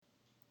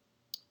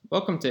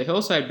Welcome to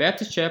Hillside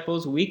Baptist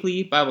Chapel's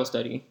weekly Bible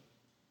study.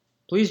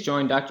 Please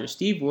join Dr.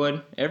 Steve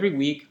Wood every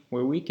week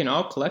where we can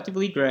all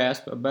collectively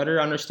grasp a better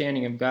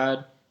understanding of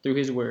God through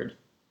His Word.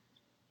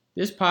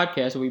 This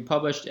podcast will be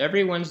published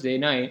every Wednesday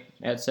night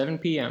at 7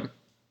 p.m.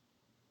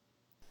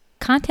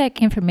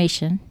 Contact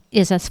information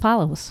is as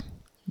follows.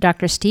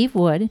 Dr. Steve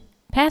Wood,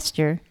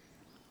 Pastor,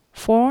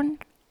 phone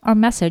or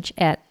message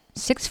at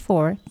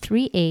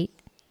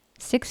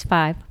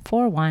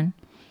 6438-6541,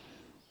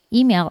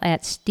 email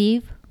at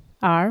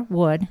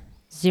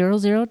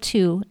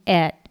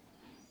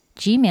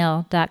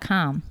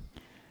steverwood002@gmail.com.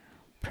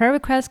 Prayer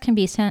requests can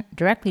be sent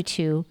directly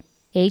to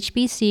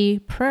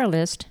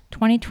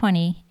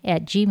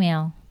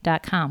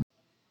hbcprayerlist2020@gmail.com.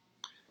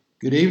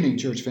 Good evening,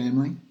 church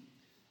family.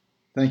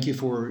 Thank you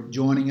for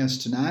joining us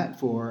tonight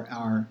for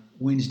our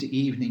Wednesday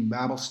evening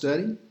Bible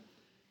study.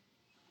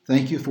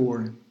 Thank you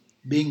for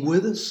being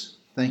with us.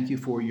 Thank you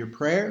for your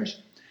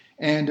prayers.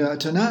 And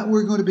tonight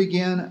we're going to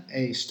begin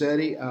a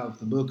study of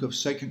the book of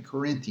 2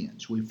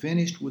 Corinthians. We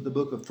finished with the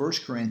book of 1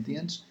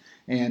 Corinthians,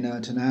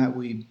 and tonight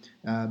we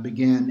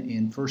begin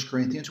in 1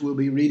 Corinthians. We'll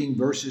be reading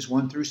verses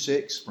 1 through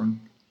 6 from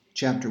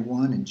chapter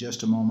 1 in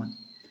just a moment.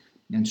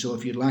 And so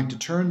if you'd like to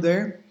turn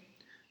there,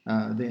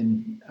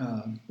 then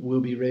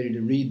we'll be ready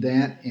to read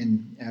that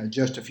in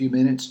just a few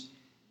minutes.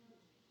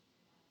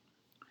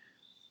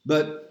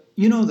 But,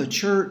 you know, the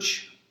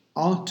church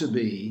ought to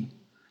be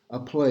a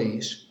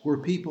place where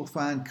people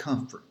find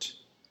comfort.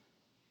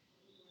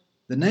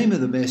 The name of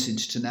the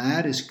message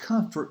tonight is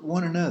Comfort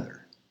One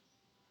Another.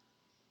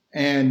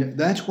 And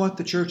that's what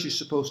the church is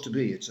supposed to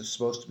be. It's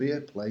supposed to be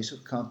a place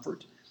of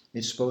comfort.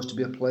 It's supposed to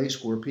be a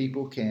place where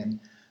people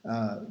can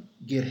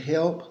get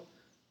help.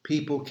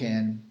 People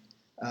can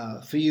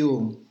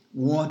feel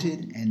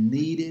wanted and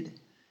needed.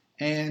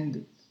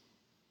 And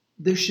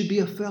there should be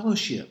a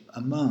fellowship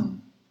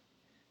among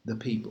the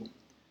people.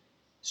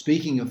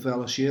 Speaking of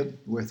fellowship,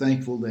 we're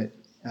thankful that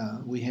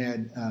we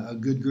had a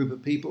good group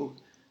of people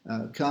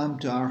come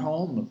to our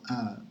home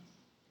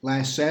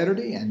last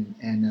Saturday and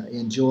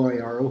enjoy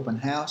our open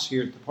house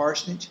here at the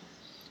parsonage.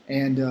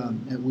 And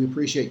we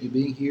appreciate you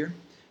being here.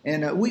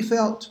 And we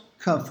felt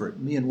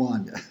comfort, me and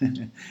Wanda,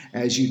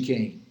 as you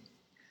came.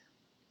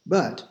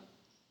 But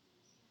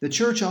the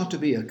church ought to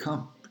be a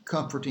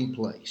comforting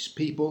place.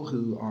 People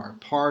who are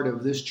part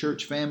of this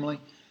church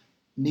family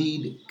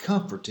need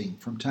comforting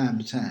from time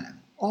to time.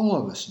 All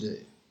of us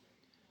do.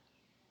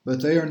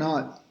 But they are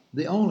not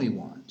the only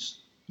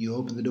ones. You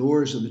open the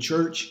doors of the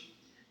church,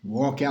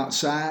 walk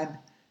outside,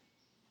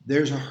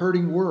 there's a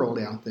hurting world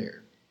out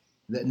there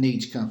that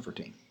needs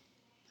comforting.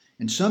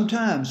 And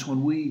sometimes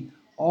when we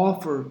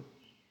offer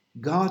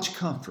God's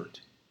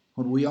comfort,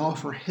 when we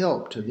offer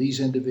help to these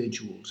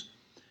individuals,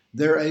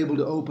 they're able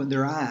to open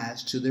their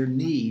eyes to their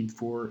need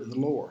for the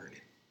Lord,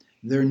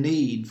 their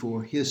need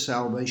for His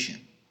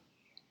salvation.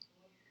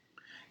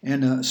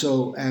 And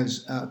so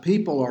as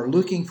people are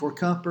looking for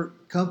comfort,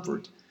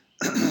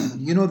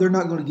 you know, they're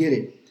not going to get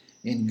it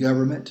in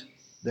government.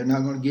 They're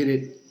not going to get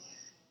it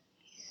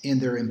in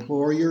their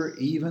employer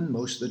even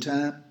most of the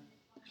time.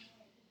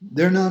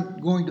 They're not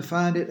going to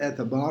find it at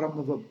the bottom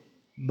of a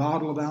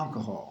bottle of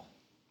alcohol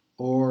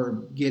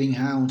or getting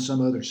high on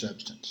some other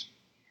substance.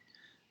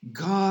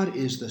 God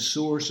is the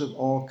source of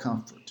all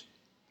comfort.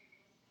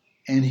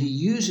 And He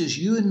uses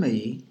you and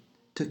me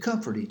to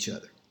comfort each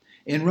other.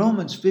 In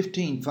Romans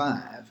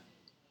 15:5,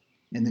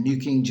 in the New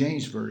King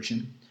James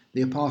Version,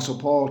 the Apostle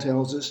Paul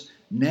tells us,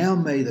 "Now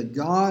may the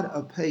God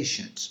of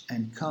patience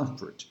and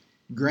comfort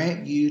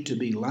grant you to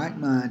be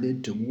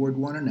like-minded toward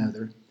one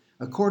another,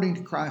 according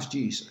to Christ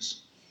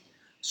Jesus."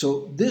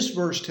 So this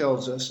verse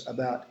tells us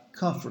about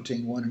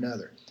comforting one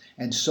another,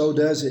 and so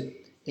does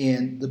it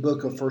in the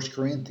book of 2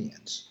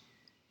 Corinthians.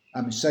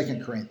 And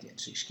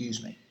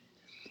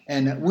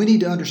we need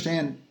to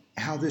understand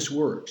how this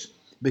works,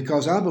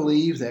 because I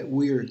believe that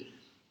we're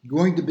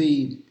going to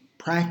be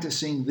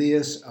practicing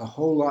this a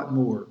whole lot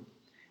more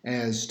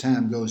as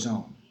time goes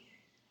on.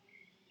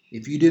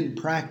 If you didn't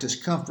practice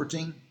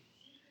comforting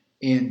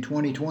in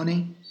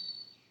 2020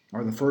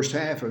 or the first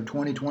half of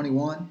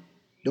 2021,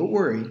 don't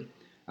worry.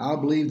 I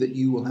believe that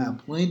you will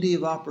have plenty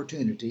of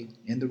opportunity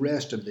in the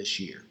rest of this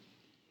year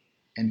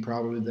and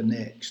probably the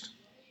next,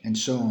 and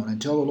so on,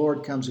 until the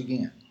Lord comes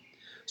again.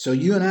 So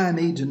you and I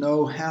need to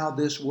know how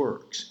this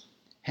works.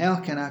 How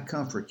can I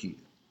comfort you?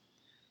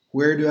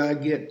 Where do I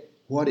get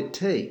what it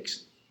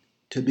takes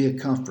to be a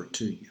comfort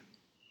to you?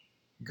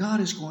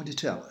 God is going to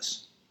tell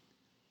us.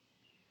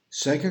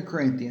 2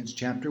 Corinthians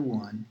chapter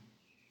 1,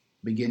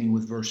 beginning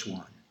with verse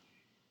 1.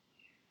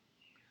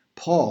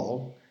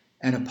 Paul,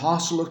 an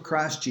apostle of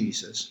Christ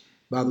Jesus,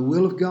 by the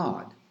will of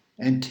God,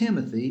 and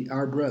Timothy,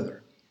 our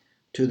brother,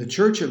 to the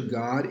church of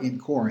God in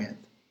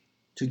Corinth,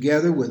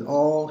 together with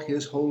all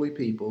His holy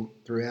people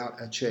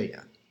throughout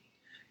Achaia.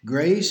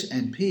 Grace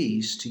and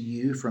peace to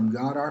you from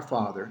God our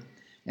Father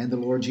and the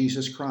Lord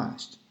Jesus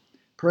Christ.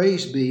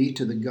 Praise be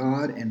to the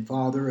God and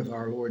Father of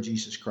our Lord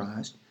Jesus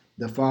Christ,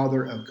 the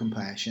Father of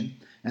compassion,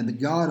 and the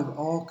God of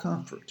all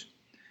comfort,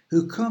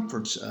 who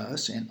comforts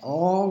us in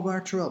all of our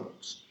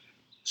troubles,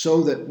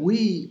 so that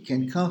we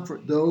can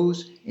comfort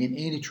those in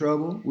any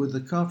trouble with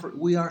the comfort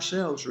we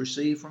ourselves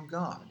receive from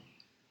God.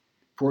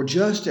 For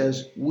just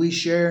as we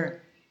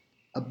share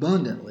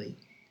abundantly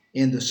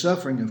in the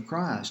suffering of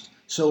Christ,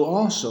 so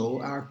also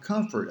our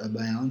comfort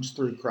abounds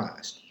through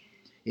Christ.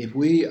 If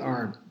we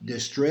are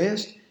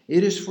distressed,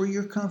 it is for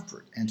your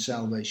comfort and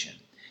salvation.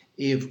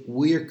 If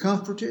we are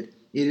comforted,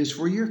 it is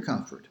for your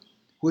comfort,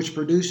 which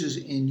produces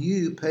in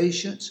you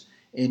patience,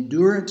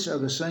 endurance of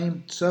the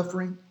same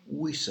suffering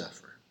we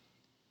suffer.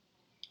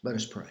 Let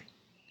us pray.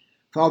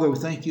 Father, we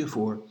thank you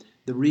for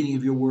the reading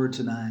of your word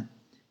tonight.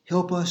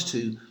 Help us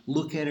to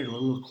look at it a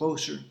little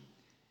closer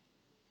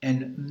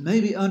and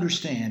maybe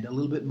understand a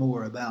little bit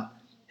more about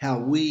how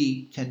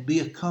we can be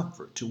a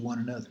comfort to one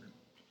another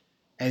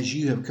as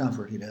you have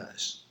comforted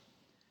us.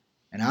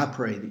 And I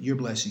pray that your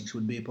blessings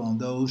would be upon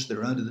those that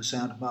are under the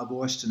sound of my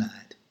voice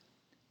tonight.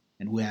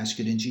 And we ask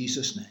it in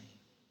Jesus' name.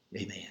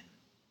 Amen.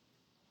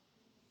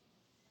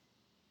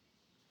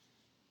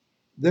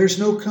 There's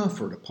no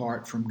comfort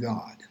apart from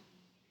God.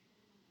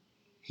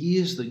 He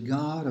is the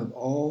God of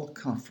all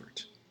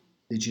comfort.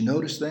 Did you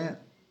notice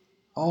that?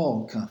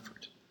 All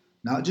comfort.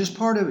 Not just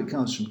part of it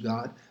comes from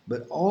God,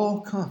 but all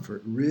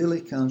comfort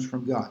really comes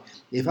from God.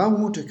 If I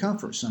want to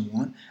comfort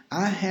someone,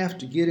 I have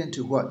to get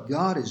into what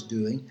God is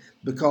doing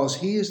because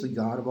He is the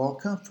God of all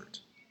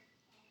comfort.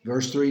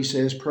 Verse 3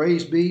 says,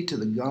 "Praise be to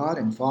the God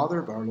and Father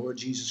of our Lord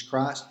Jesus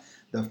Christ,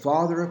 the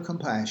Father of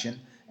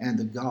compassion and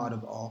the God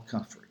of all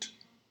comfort."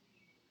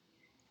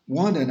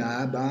 Wanda and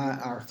I buy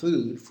our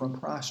food from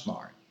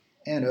PriceSmart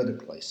and other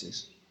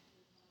places,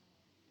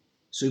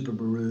 Super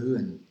Baru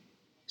and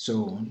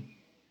so on.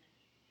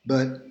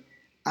 But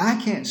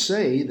I can't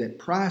say that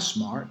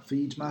PriceSmart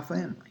feeds my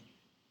family.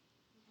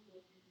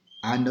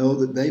 I know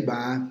that they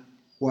buy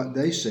what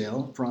they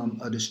sell from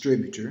a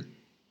distributor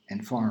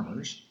and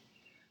farmers,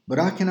 but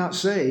I cannot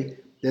say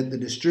that the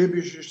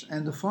distributors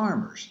and the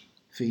farmers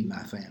feed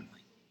my family.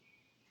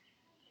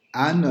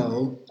 I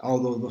know,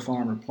 although the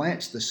farmer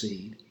plants the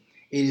seed,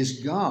 it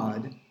is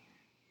God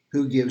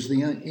who gives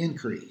the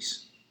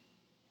increase.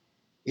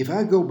 If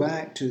I go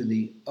back to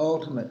the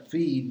ultimate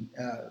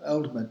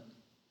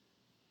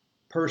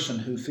person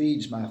who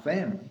feeds my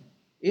family,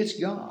 it's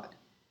God.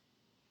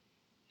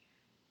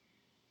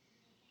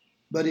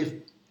 But if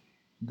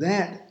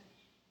that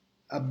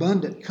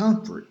abundant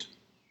comfort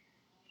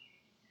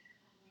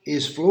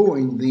is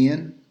flowing,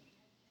 then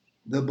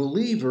the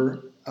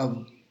believer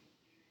of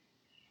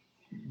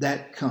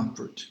that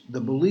comfort,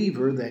 the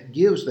believer that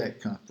gives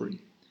that comfort,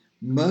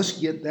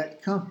 must get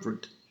that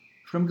comfort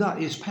from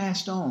God. It's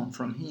passed on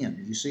from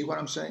Him. You see what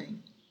I'm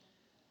saying?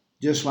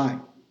 Just like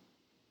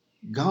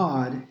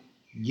God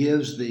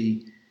gives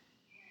the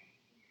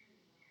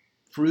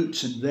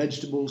fruits and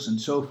vegetables and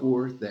so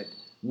forth that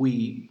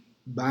we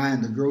buy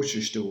in the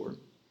grocery store,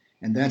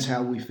 and that's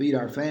how we feed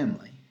our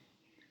family.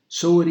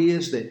 So it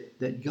is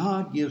that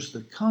God gives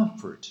the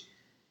comfort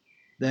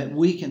that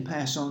we can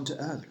pass on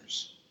to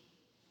others.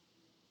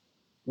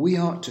 We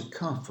ought to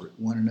comfort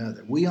one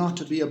another. We ought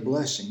to be a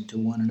blessing to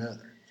one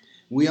another.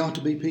 We ought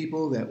to be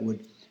people that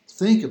would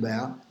think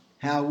about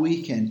how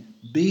we can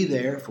be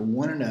there for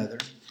one another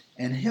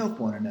and help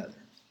one another.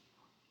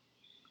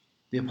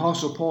 The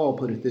Apostle Paul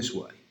put it this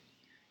way: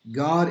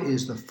 God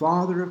is the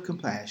Father of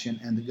compassion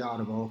and the God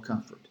of all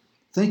comfort.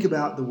 Think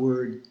about the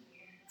word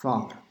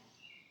Father.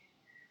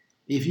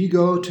 If you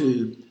go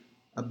to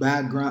a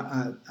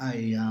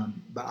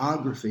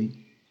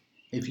biography,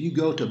 if you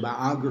go to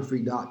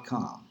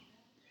biography.com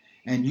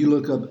and you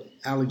look up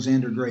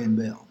Alexander Graham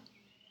Bell,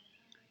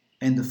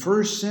 and the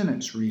first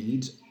sentence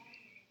reads,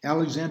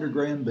 Alexander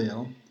Graham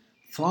Bell,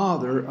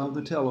 father of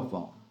the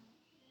telephone.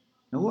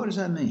 Now what does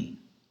that mean?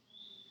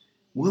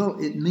 Well,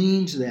 it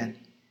means that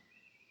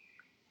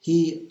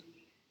he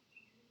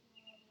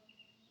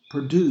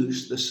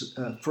produced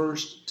the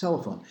first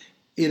telephone.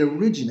 It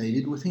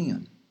originated with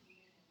him.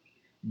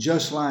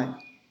 Just like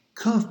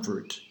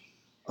comfort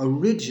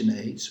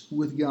originates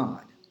with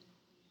God.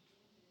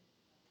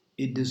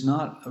 It does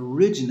not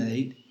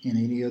originate in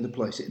any other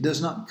place. It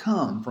does not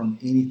come from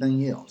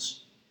anything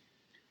else.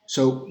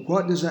 So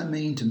what does that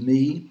mean to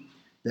me?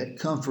 That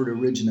comfort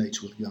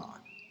originates with God.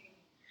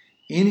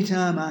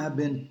 Anytime I have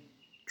been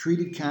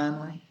treated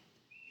kindly,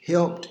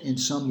 helped in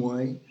some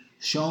way,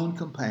 shown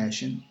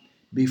compassion,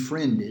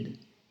 befriended,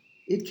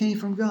 it came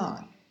from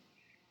God.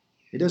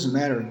 It doesn't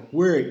matter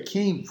where it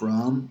came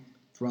from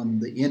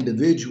the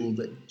individual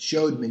that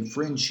showed me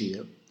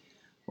friendship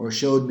or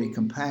showed me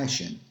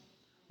compassion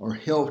or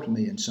helped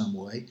me in some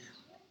way.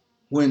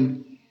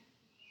 When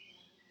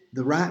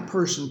the right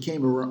person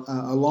came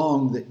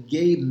along that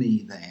gave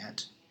me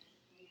that,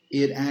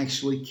 it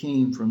actually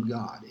came from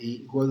God,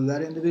 whether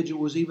that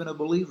individual was even a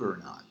believer or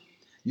not.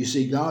 You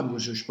see, God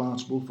was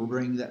responsible for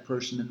bringing that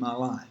person in my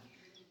life.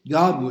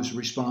 God was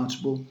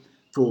responsible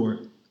for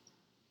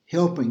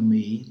helping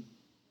me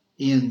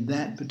in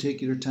that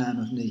particular time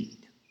of need.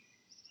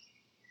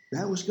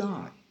 That was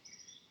God.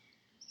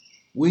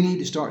 We need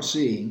to start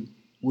seeing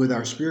with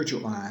our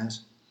spiritual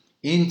eyes,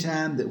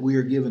 anytime that we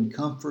are given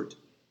comfort,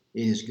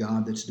 it is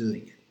God that's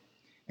doing it.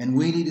 And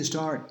we need to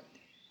start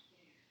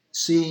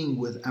seeing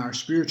with our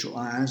spiritual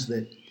eyes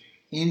that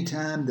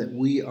anytime that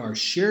we are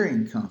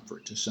sharing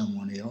comfort to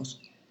someone else,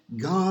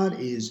 God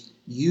is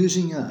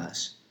using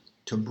us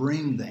to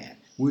bring that.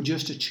 We're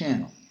just a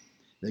channel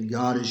that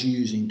God is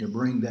using to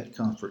bring that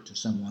comfort to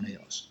someone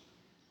else.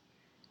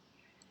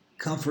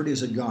 Comfort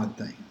is a God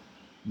thing,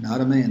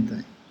 not a man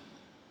thing.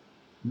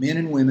 Men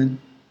and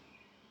women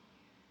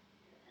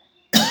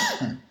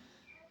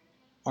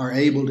are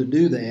able to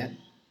do that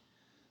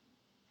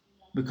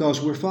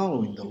because we're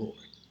following the Lord.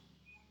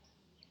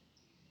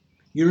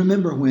 You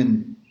remember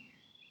when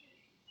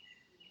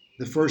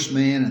the first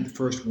man and the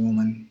first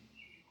woman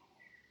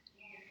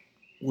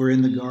were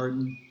in the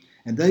garden,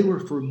 and they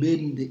were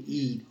forbidden to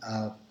eat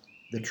of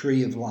the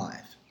tree of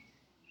life.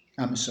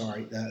 I'm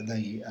sorry,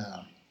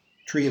 the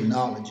tree of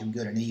knowledge of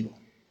good and evil.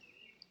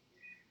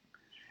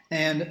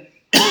 And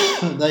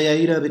they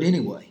ate of it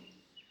anyway.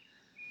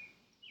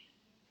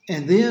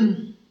 And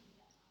then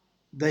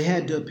they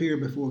had to appear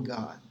before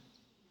God.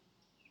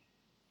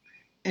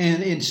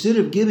 And instead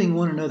of giving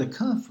one another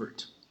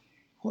comfort,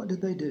 what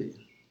did they do?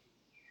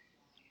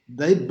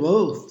 They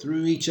both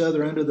threw each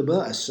other under the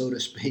bus, so to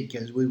speak,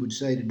 as we would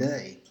say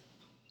today.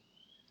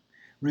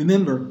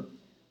 Remember,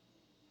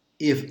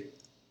 if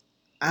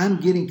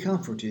I'm getting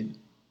comforted,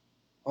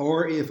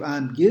 or if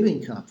I'm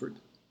giving comfort,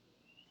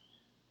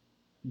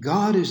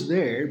 God is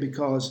there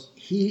because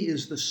He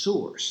is the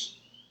source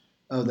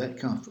of that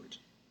comfort.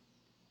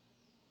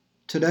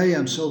 Today,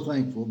 I'm so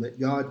thankful that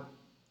God's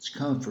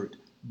comfort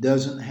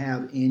doesn't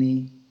have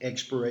any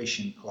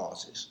expiration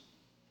clauses.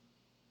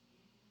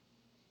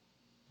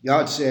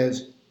 God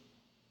says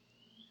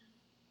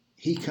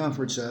He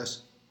comforts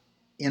us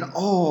in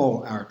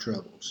all our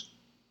troubles.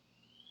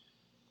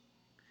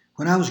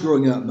 When I was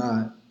growing up,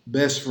 my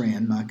best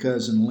friend, my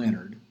cousin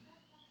Leonard,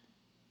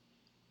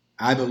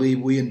 I believe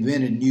we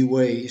invented new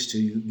ways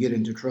to get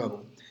into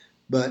trouble.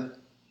 But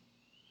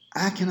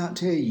I cannot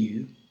tell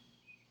you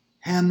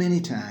how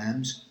many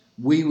times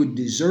we would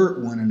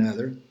desert one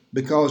another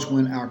because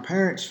when our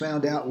parents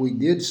found out we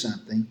did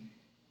something,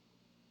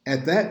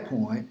 at that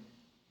point,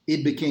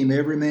 it became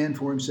every man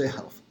for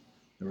himself,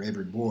 or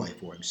every boy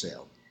for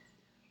himself.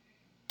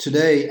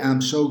 Today,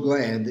 I'm so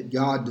glad that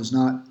God does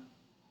not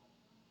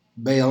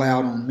bail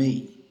out on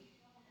me.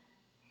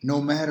 No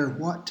matter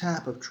what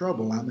type of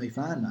trouble I may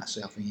find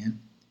myself in,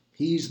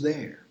 He's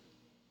there.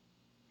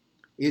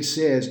 It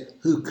says,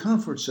 who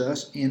comforts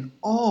us in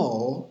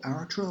all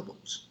our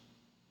troubles.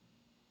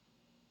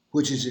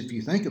 Which is, if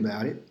you think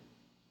about it,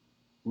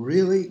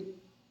 really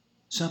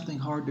something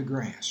hard to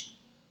grasp.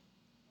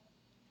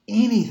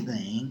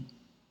 Anything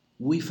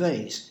we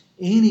face,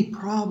 any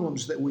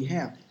problems that we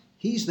have,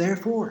 He's there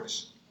for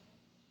us.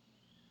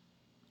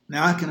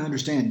 Now, I can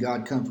understand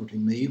God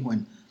comforting me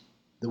when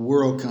the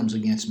world comes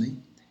against me.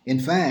 In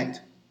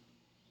fact,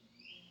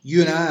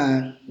 you and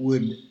I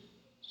would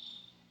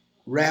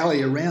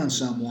rally around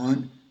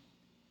someone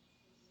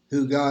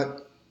who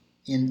got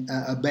in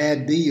a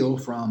bad deal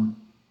from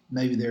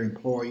maybe their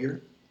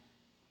employer,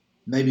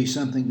 maybe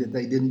something that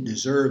they didn't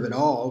deserve at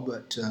all,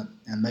 but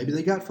and maybe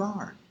they got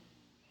fired.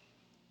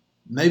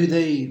 Maybe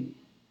they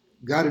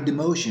got a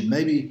demotion.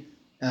 Maybe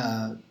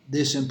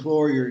this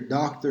employer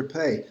docked their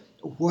pay,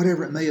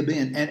 whatever it may have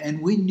been.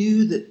 And we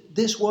knew that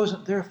this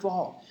wasn't their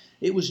fault.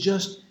 It was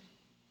just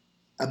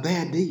a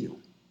bad deal.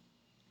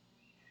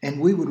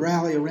 And we would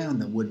rally around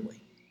them, wouldn't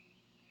we?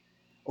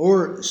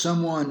 Or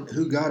someone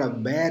who got a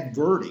bad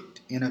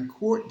verdict in a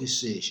court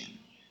decision,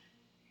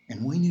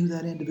 and we knew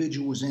that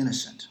individual was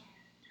innocent.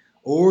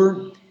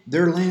 Or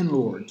their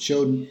landlord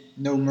showed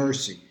no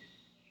mercy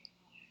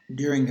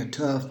during a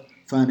tough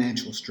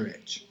financial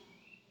stretch.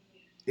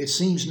 It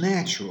seems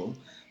natural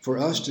for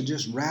us to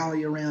just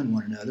rally around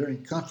one another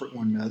and comfort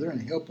one another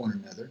and help one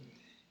another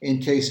in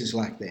cases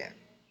like that.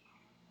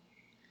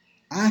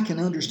 I can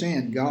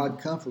understand God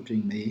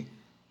comforting me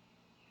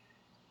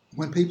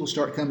when people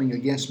start coming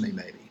against me,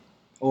 maybe,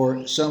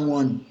 or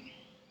someone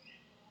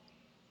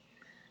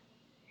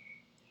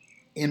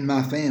in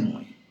my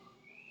family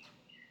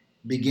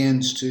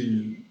begins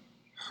to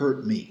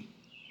hurt me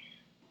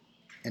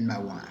and my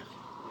wife.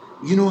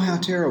 You know how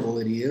terrible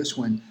it is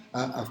when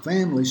a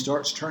family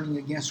starts turning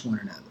against one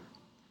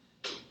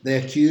another. They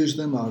accuse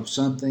them of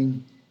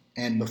something,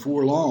 and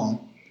before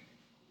long,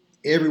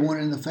 everyone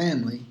in the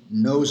family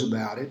knows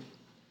about it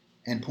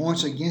and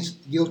points a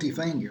guilty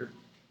finger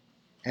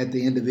at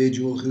the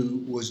individual who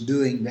was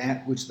doing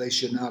that which they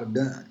should not have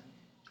done.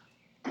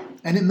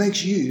 And it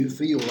makes you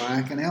feel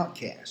like an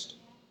outcast.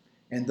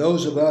 And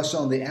those of us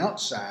on the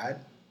outside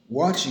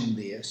watching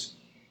this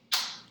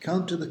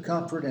come to the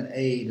comfort and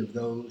aid of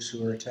those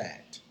who are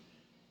attacked.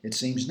 It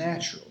seems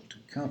natural to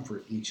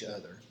comfort each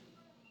other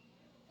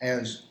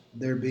as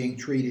they're being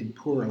treated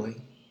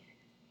poorly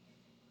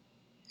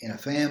in a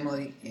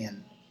family,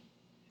 in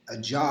a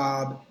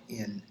job,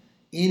 in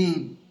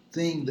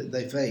anything that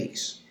they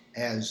face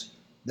as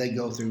they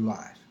go through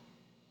life.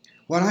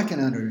 What I can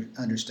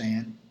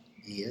understand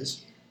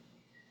is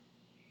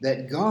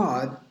that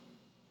God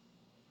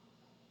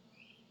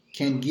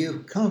can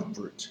give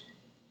comfort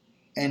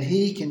And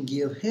He can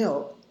give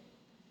help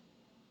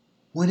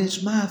when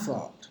it's my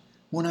fault,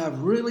 when I've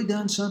really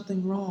done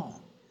something wrong,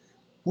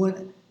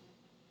 when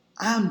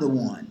I'm the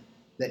one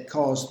that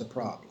caused the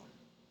problem.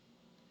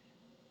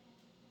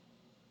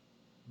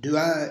 Do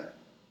I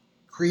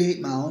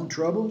create my own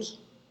troubles?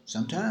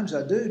 Sometimes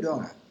I do,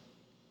 don't I?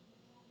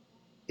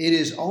 It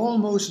is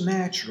almost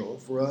natural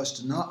for us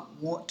to not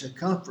want to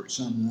comfort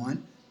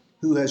someone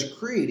who has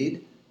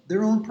created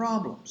their own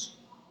problems.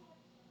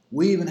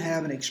 We even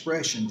have an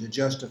expression to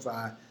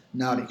justify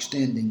not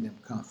extending them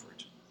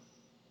comfort.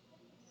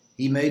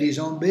 He made his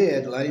own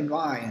bed, let him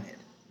lie in it.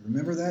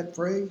 Remember that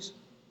phrase?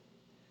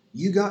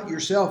 You got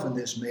yourself in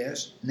this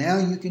mess, now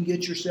you can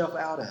get yourself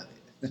out of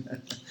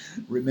it.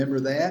 Remember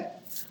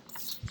that?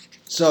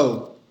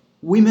 So,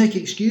 we make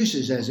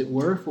excuses, as it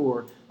were,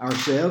 for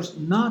ourselves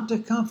not to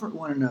comfort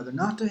one another,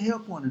 not to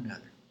help one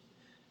another.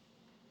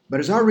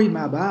 But as I read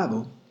my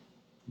Bible,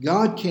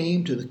 God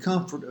came to the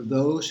comfort of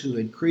those who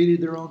had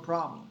created their own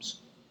problems.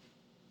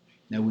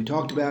 Now, we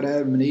talked about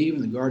Adam and Eve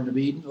in the Garden of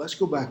Eden. Let's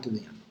go back to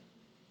them.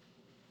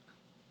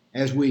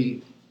 As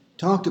we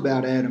talked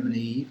about Adam and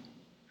Eve,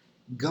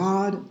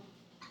 God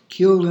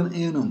killed an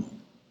animal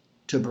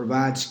to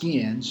provide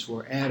skins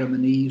for Adam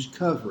and Eve's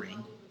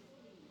covering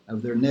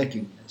of their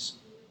nakedness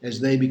as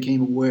they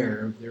became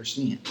aware of their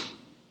sin.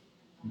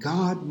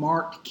 God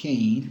marked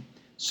Cain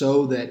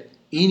so that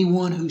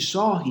anyone who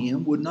saw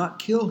him would not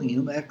kill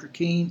him after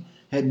Cain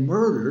had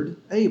murdered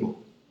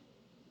Abel.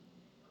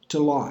 To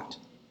Lot,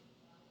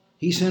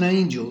 He sent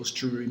angels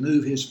to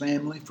remove his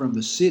family from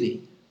the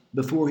city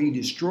before he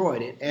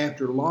destroyed it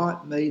after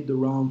Lot made the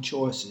wrong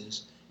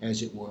choices,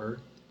 as it were,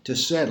 to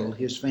settle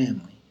his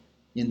family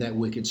in that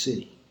wicked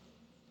city.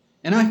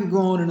 And I could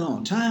go on and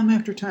on. Time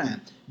after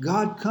time,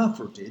 God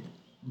comforted,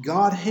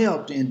 God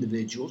helped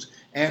individuals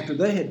after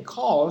they had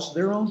caused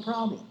their own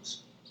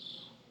problems.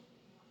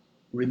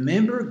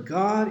 Remember,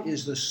 God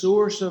is the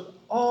source of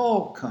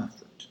all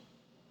comfort,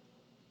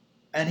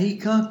 and He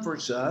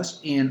comforts us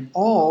in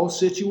all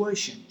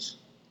situations.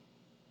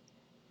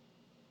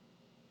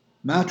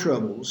 My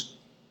troubles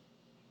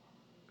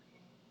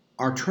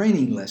are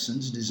training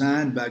lessons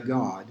designed by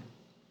God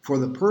for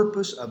the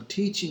purpose of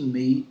teaching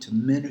me to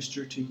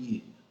minister to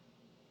you.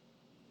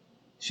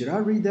 Should I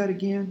read that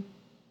again?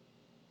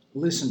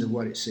 Listen to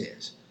what it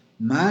says.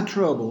 My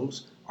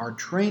troubles are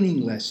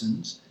training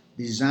lessons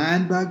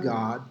designed by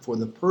God for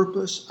the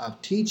purpose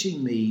of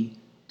teaching me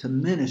to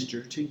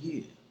minister to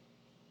you.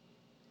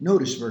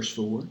 Notice verse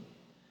 4.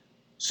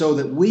 So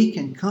that we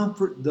can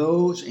comfort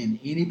those in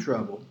any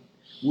trouble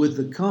with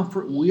the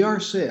comfort we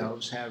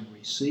ourselves have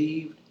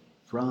received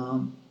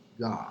from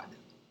God.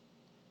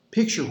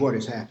 Picture what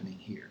is happening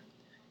here.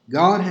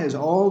 God has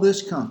all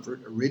this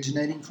comfort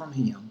originating from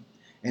Him,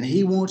 and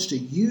He wants to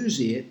use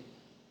it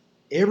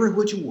every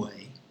which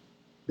way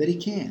that He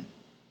can.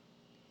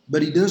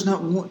 But He does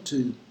not want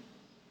to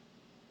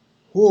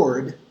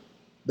hoard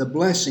the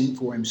blessing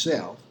for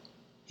Himself.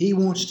 He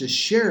wants to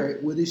share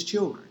it with His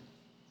children,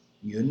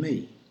 you and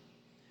me.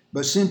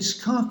 But since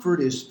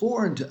comfort is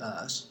foreign to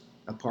us,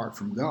 apart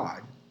from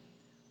God,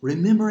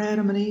 remember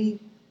Adam and Eve?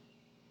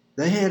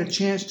 They had a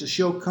chance to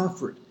show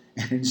comfort,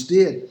 and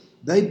instead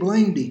they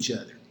blamed each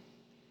other.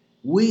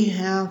 We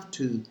have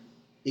to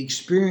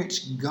experience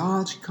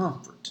God's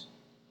comfort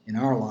in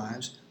our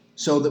lives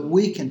so that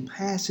we can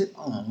pass it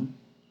on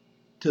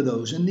to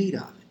those in need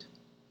of it.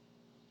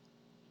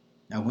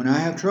 Now, when I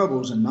have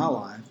troubles in my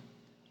life,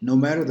 no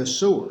matter the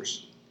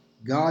source,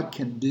 God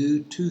can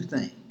do two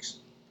things.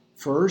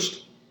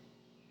 First,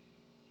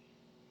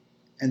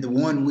 and the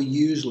one we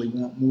usually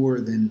want more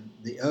than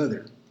the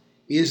other,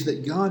 is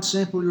that God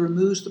simply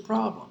removes the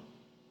problem,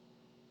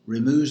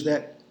 removes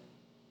that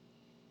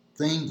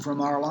thing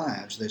from our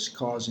lives that's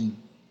causing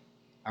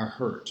our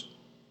hurt.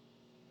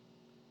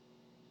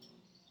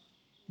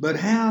 But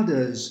how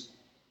does,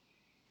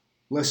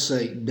 let's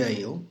say,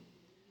 Dale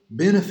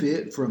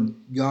benefit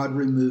from God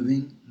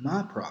removing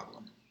my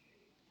problem?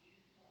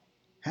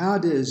 How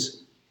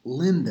does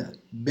Linda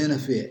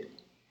benefit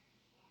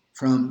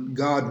from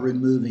God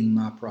removing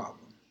my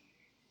problem?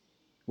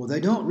 Well, they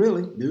don't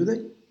really, do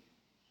they?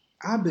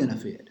 I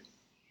benefit,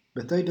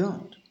 but they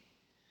don't.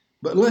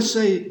 But let's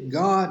say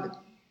God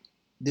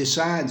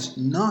decides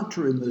not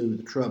to remove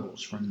the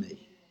troubles from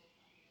me,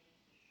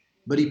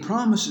 but He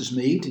promises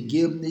me to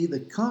give me the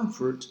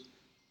comfort,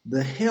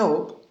 the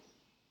help,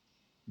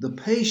 the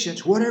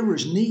patience, whatever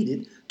is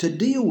needed to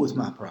deal with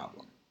my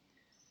problem.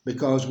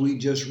 Because we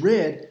just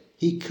read,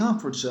 He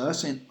comforts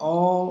us in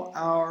all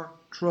our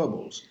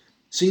troubles.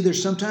 See,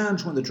 there's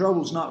sometimes when the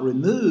trouble's not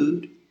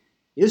removed,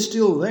 it's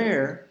still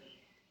there.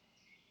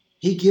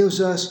 He gives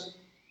us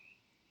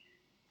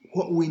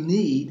what we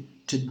need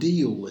to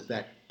deal with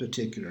that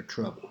particular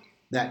trouble,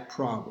 that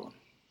problem.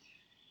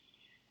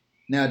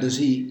 Now, does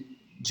He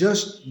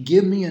just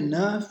give me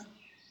enough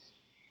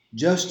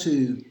just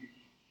to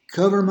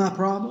cover my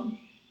problem?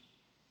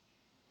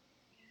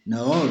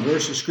 No, a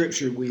verse of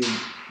Scripture we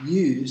have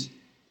used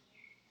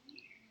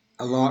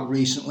a lot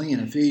recently in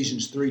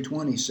Ephesians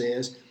 3:20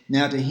 says,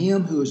 Now to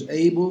Him who is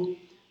able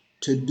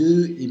to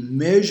do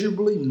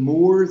immeasurably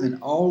more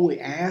than all we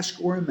ask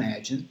or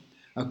imagine,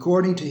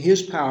 according to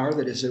His power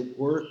that is at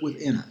work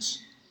within us.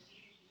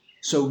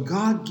 So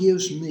God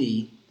gives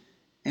me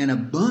an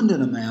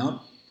abundant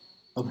amount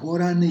of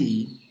what I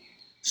need,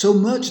 so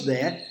much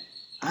that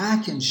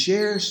I can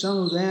share some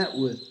of that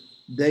with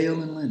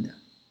Dale and Linda.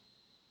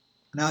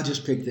 And I'll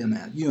just pick them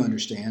out. You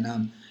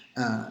understand,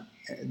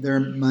 they're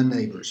my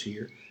neighbors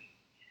here.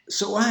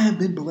 So I have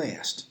been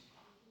blessed.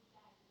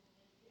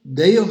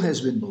 Dale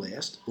has been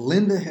blessed.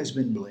 Linda has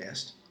been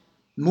blessed.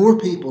 More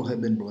people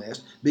have been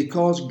blessed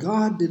because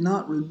God did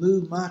not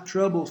remove my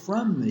trouble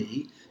from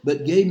me,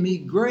 but gave me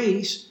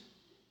grace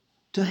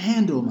to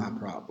handle my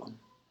problem.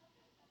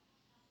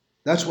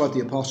 That's what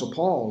the Apostle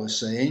Paul is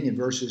saying in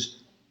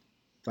verses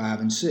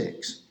 5 and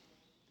 6.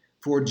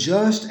 For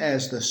just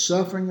as the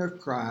suffering of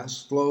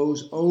Christ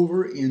flows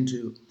over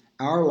into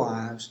our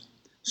lives,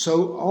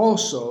 so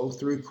also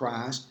through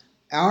Christ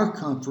our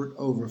comfort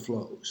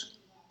overflows.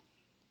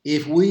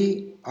 If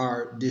we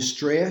are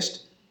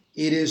distressed,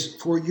 it is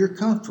for your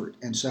comfort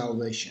and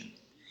salvation.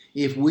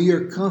 If we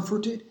are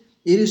comforted,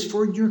 it is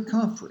for your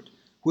comfort,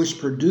 which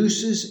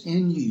produces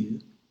in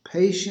you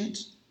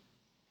patience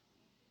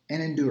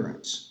and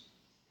endurance.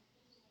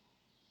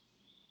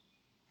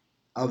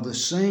 Of the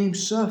same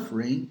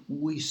suffering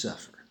we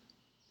suffer.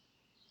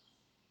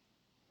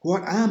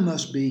 What I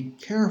must be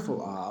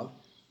careful of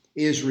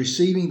is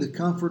receiving the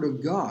comfort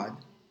of God,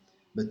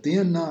 but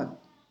then not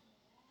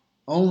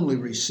only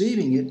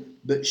receiving it,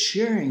 but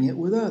sharing it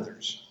with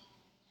others.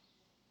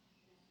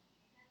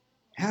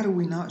 How do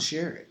we not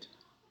share it?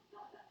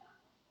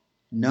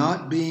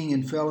 Not being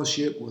in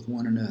fellowship with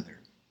one another.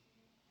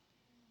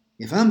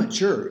 If I'm at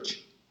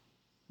church,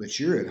 but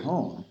you're at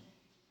home,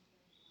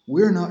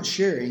 we're not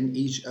sharing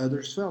each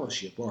other's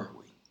fellowship, are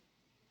we?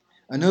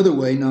 Another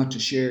way not to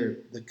share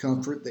the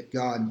comfort that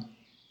God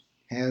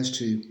has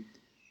to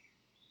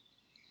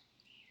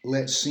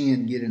let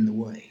sin get in the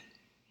way.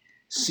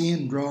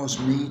 Sin draws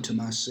me to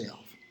myself.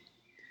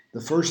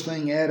 The first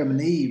thing Adam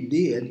and Eve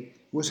did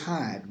was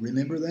hide.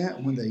 Remember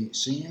that when they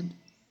sinned?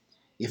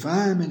 If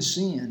I am in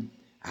sin,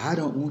 I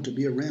don't want to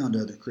be around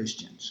other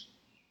Christians.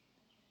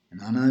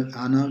 And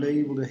I'm not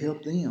able to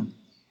help them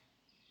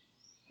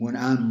when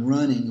I'm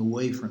running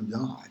away from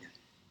God.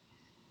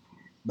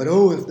 But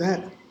oh, if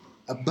that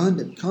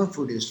abundant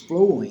comfort is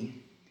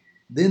flowing,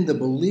 then the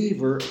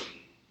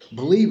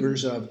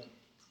believers of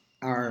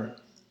our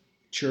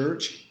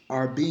church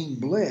are being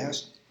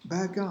blessed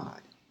by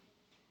God.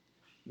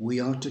 We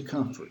ought to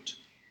comfort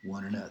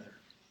one another.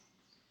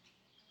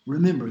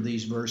 Remember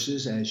these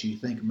verses as you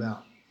think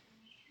about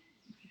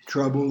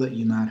trouble that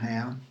you might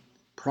have,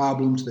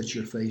 problems that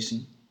you're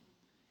facing.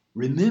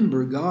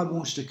 Remember, God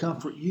wants to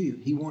comfort you.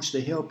 He wants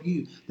to help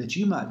you, that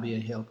you might be a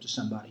help to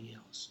somebody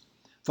else.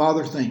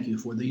 Father, thank you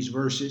for these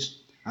verses.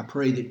 I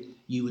pray that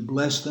you would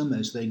bless them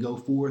as they go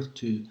forth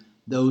to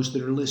those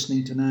that are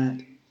listening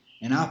tonight.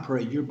 And I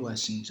pray your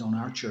blessings on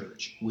our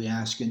church. We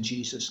ask in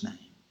Jesus' name.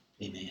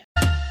 Amen.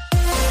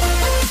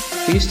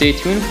 Please stay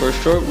tuned for a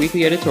short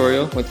weekly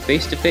editorial with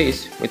Face to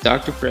Face with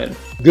Dr. Fred.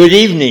 Good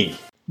evening.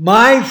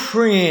 My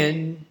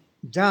friend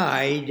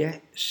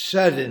died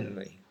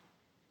suddenly.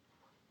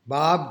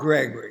 Bob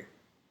Gregory.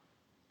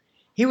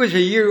 He was a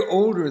year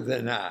older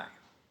than I.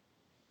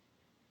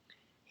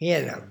 He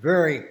had a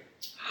very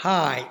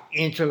high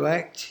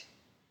intellect,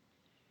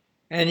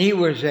 and he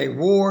was a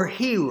war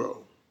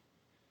hero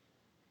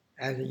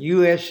as a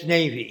U.S.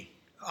 Navy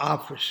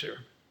officer.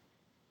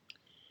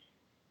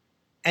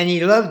 And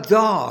he loved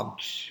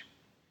dogs,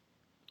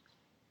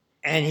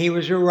 and he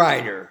was a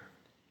writer,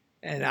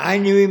 and I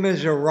knew him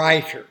as a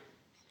writer.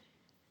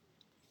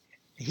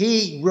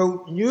 He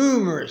wrote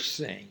numerous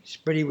things,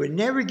 but he would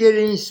never get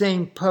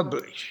anything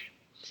published.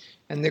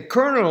 And the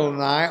colonel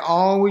and I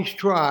always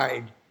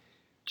tried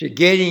to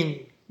get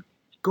him,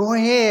 go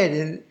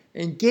ahead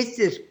and get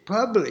this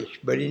published,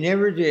 but he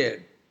never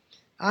did.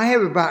 I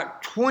have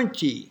about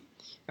 20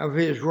 of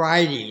his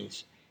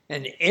writings,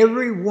 and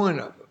every one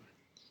of them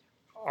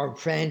are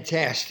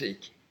fantastic.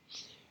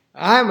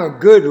 I'm a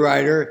good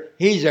writer.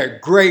 He's a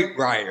great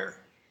writer.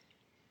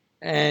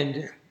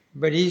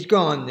 But he's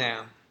gone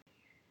now.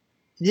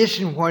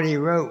 Listen what he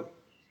wrote.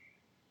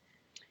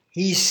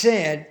 He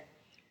said,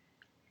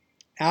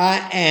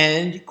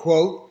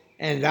 quote,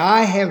 and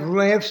I have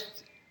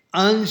left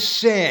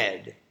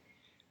unsaid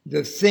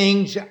the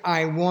things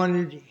I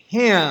wanted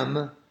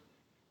him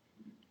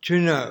to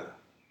know.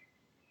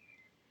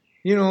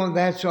 You know,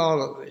 that's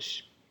all of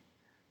us.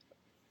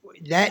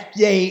 That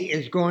day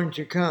is going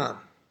to come.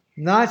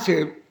 Not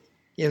to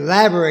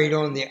elaborate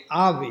on the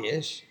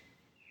obvious,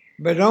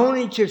 but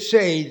only to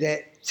say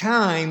that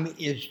time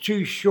is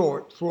too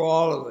short for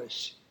all of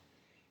us.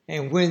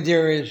 And when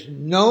there is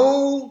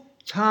no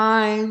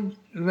time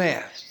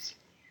left,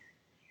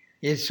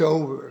 it's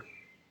over.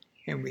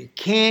 And we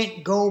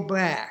can't go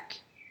back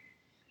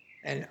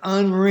and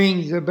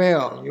unring the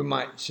bell, you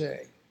might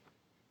say.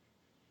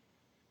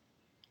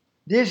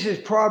 This is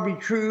probably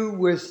true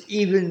with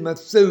even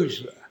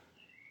Methuselah,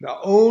 the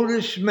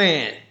oldest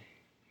man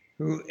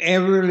who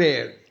ever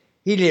lived.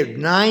 He lived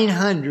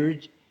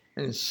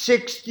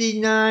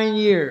 969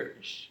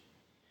 years.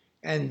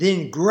 And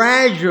then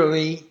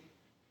gradually,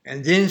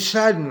 and then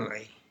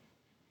suddenly,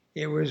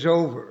 it was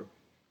over.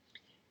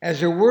 As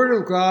the Word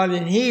of God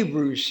in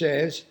Hebrews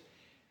says,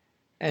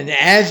 and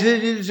as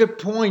it is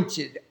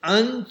appointed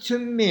unto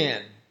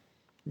men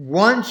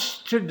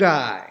once to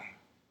die,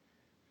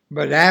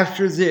 but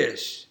after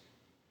this,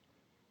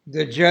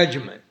 the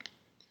judgment.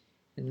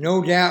 And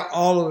no doubt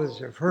all of us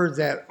have heard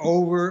that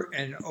over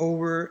and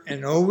over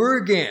and over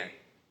again.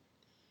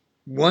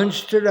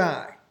 Once to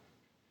die,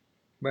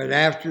 but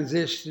after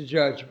this, the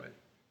judgment.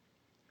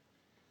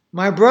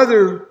 My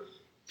brother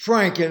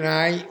Frank and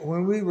I,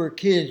 when we were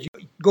kids,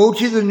 go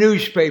to the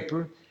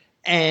newspaper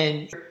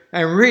and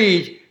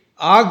read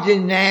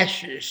Ogden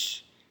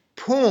Nash's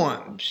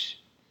poems.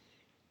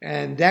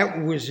 And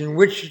that was in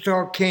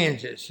Wichita,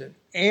 Kansas. And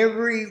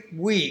every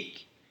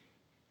week,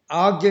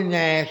 Ogden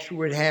Nash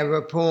would have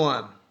a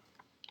poem.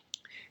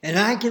 And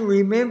I can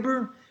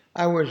remember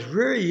I was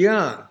very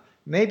young.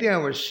 Maybe I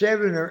was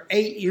 7 or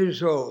 8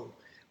 years old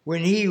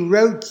when he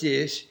wrote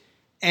this.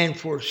 And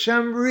for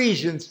some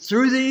reason,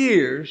 through the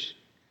years,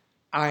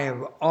 I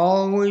have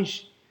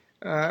always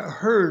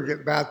heard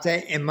about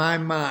that in my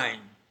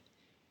mind.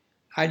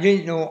 I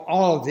didn't know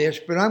all of this,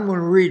 but I'm going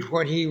to read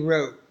what he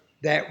wrote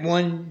that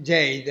one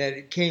day that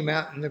it came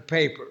out in the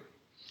paper.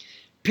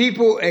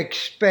 People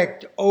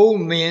expect old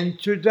men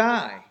to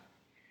die.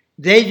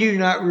 They do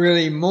not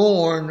really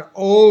mourn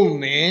old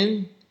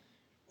men.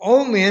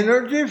 Old men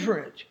are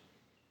different.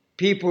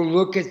 People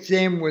look at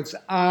them with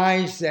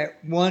eyes that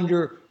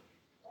wonder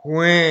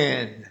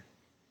when.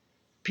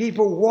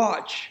 People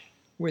watch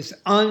with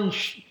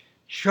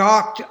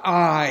unshocked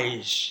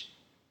eyes.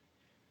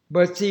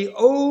 But the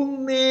old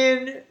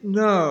men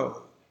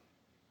know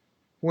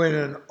when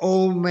an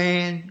old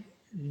man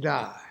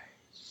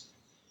dies.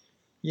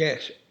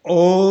 Yes,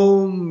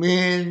 old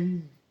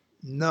men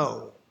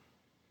know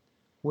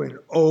when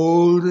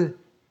old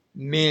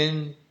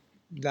men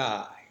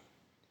die.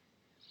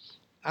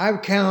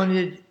 I've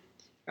counted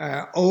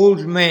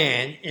old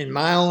man in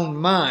my own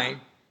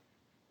mind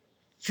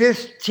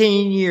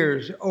 15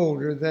 years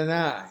older than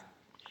I,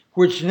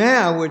 which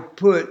now would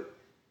put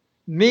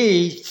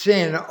me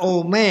saying an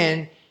old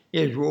man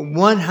is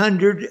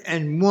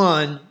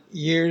 101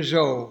 years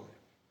old.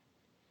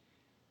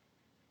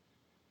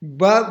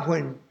 But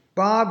when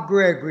Bob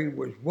Gregory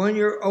was 1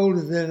 year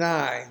older than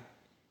I,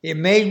 it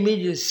made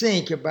me to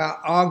think about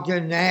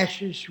Ogden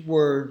Nash's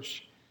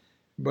words,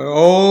 but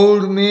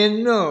old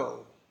men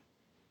know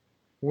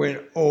when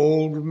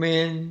old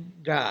men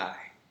die.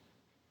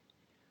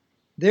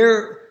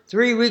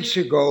 3 weeks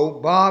ago,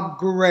 Bob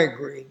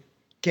Gregory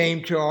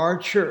came to our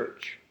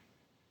church.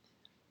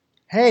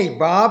 Hey,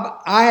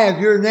 Bob, I have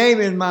your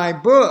name in my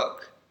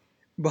book.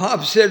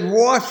 Bob said,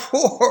 what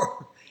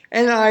for?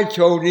 And I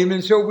told him,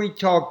 and so we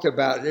talked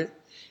about it,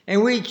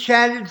 and we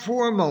chatted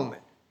for a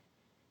moment.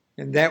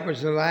 And that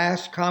was the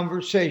last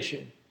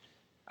conversation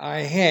I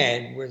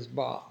had with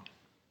Bob.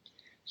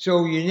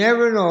 So you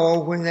never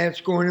know when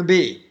that's going to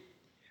be.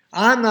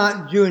 I'm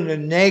not doing a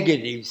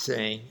negative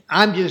thing.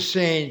 I'm just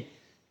saying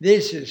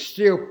this is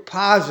still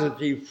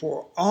positive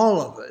for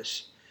all of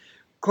us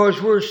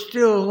because we're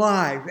still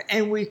alive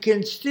and we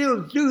can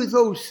still do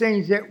those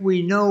things that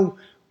we know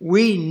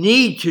we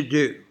need to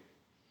do.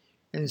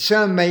 And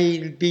some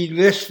may be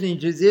listening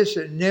to this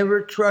and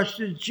never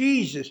trusted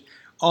Jesus,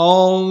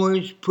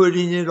 always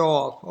putting it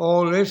off.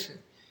 Oh, listen,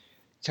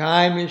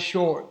 time is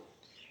short,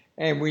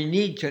 and we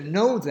need to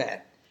know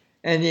that.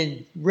 And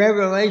in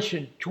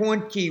Revelation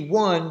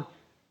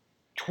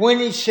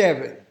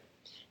 21:27,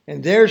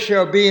 and there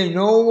shall be in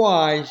no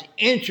wise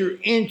enter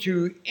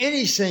into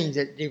anything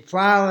that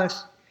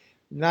defileth,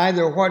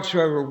 neither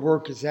whatsoever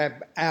worketh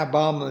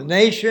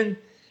abomination,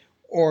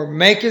 or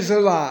maketh a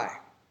lie,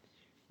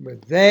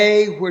 but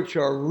they which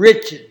are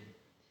written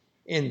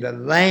in the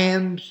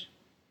Lamb's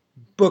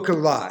book of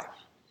life.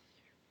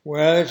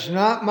 Well, it's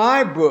not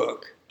my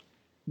book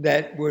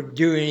that would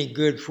do any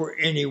good for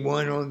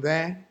anyone on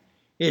that.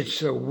 It's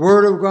the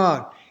Word of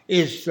God.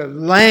 It's the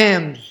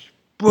Lamb's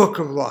book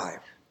of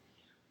life.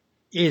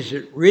 Is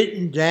it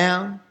written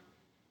down?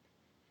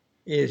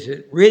 Is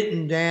it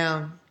written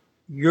down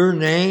your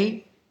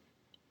name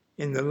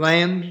in the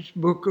Lamb's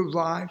book of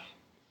life?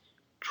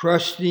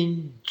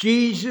 Trusting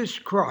Jesus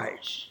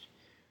Christ,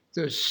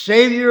 the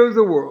Savior of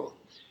the world,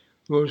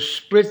 will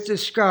split the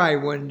sky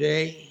one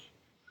day,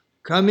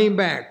 coming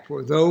back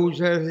for those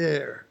that are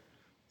there,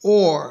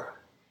 or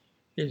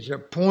is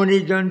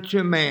appointed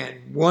unto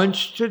man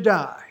once to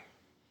die,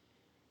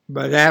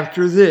 but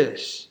after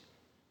this,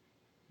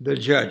 the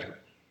judgment.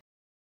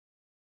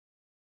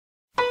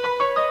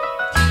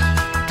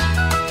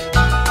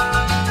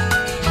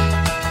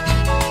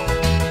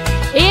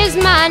 Is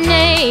my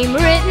name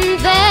written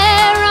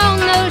there on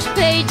those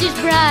pages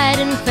bright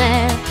and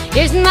fair?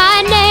 Is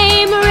my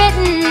name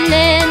written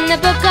in the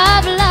book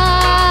of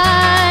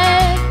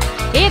life?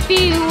 If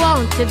you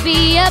want to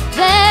be up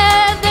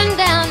there, then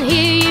down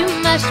here you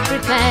must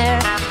prepare,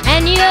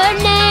 and your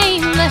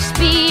name must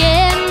be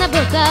in the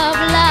book of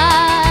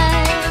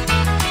life.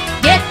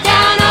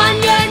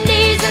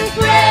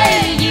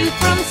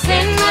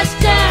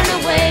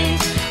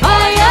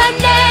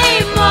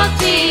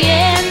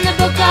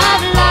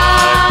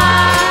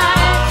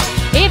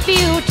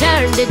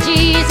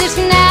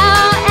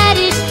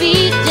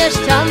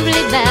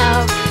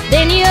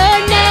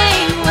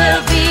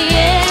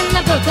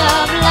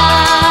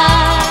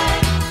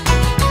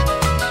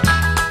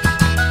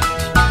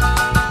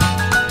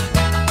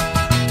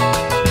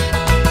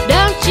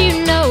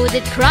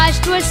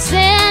 Christ was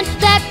sent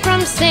that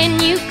from sin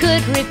you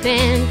could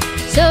repent,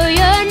 so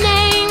your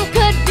name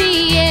could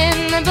be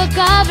in the book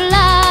of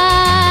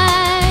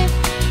life.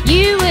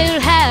 You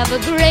will have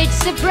a great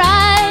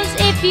surprise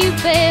if you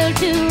fail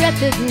to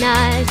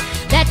recognize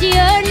that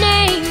your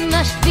name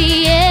must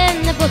be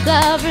in the book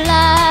of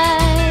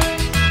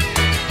life.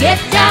 Get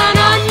down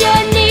on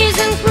your knees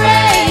and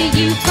pray,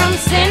 you from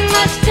sin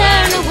must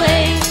turn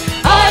away,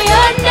 or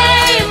your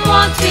name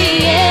won't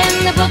be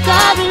in the book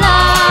of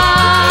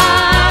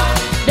life.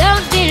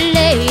 Don't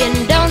delay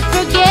and don't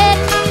forget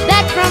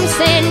that from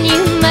sin you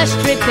must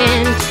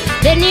repent,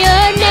 then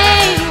your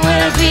name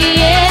will be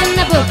in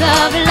the book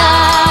of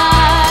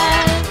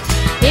life.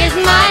 Is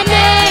my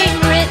name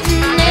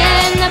written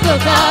in the book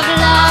of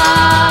life?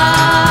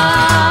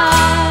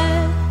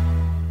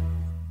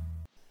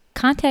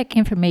 Contact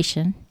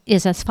information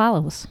is as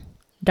follows.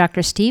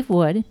 Dr. Steve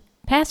Wood,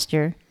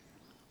 pastor.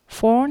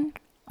 Phone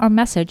or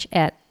message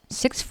at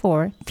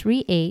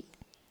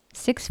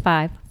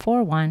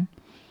 6438-6541.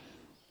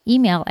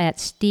 Email at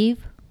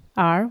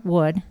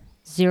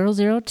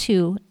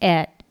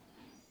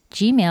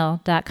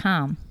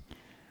steverwood002@gmail.com.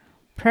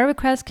 Prayer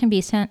requests can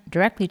be sent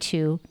directly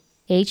to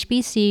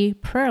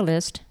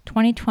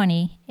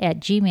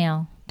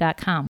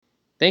hbcprayerlist2020@gmail.com.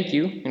 Thank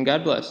you, and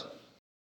God bless.